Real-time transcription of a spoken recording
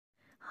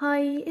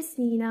Hi, it's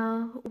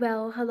Nina.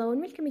 Well, hello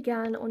and welcome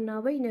again on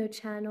nowiknow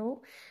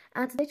channel.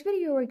 And today's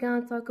video we're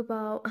gonna talk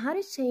about how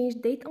to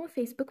change date on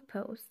Facebook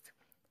post.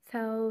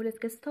 So let's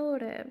get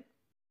started.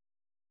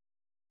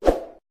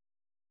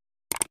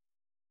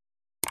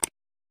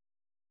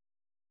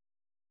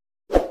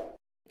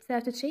 So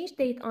to change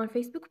date on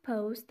Facebook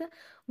post,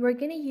 we're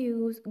gonna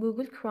use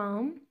Google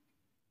Chrome.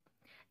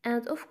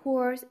 And of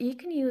course, you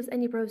can use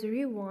any browser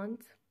you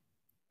want.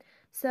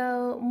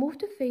 So move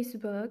to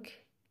Facebook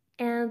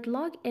and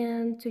log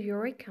in to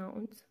your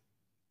account.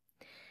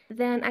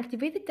 Then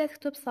activate the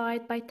desktop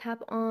site by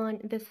tap on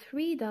the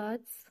three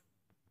dots.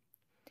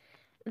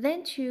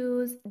 Then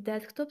choose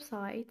desktop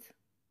site.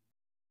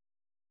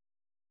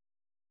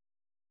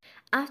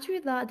 After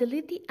that,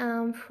 delete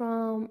the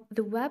from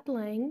the web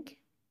link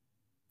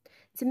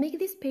to make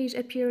this page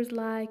appears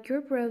like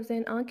you're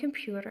browsing on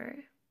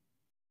computer.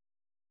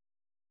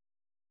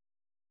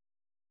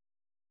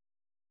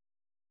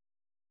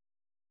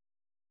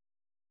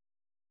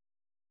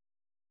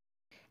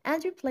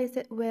 And replace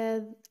it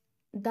with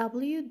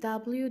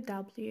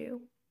www.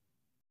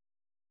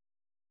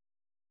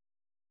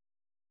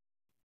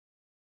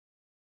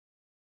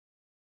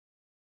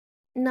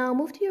 Now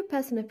move to your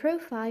personal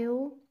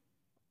profile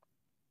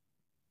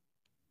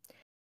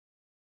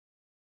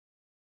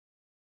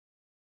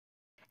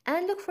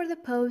and look for the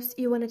post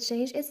you want to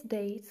change its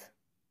date.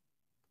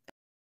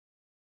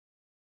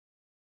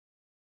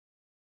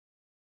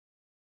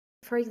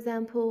 For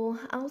example,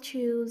 I'll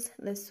choose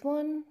this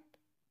one.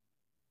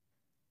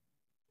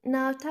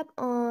 Now tap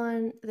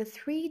on the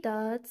three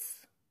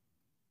dots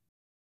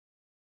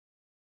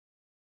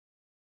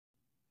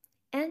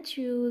and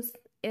choose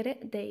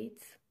edit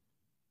date.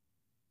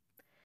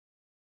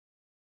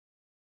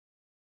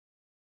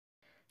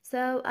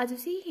 So as you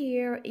see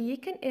here, you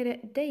can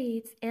edit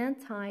dates and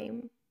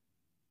time.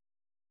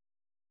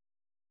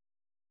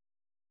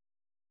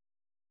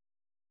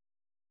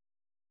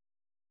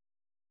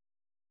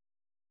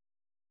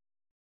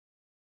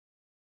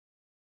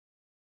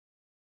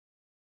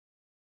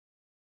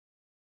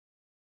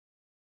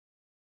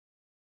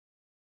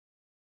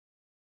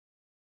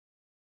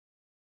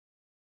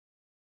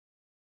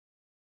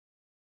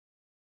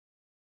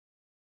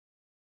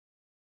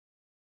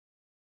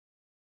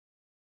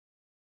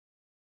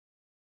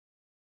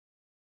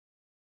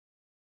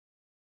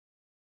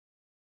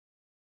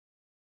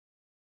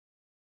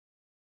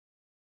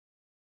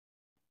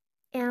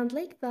 And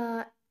like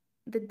that,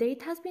 the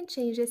date has been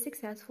changed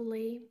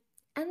successfully.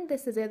 And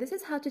this is it. This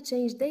is how to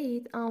change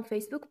date on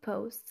Facebook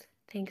posts.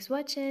 Thanks for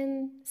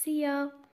watching. See ya.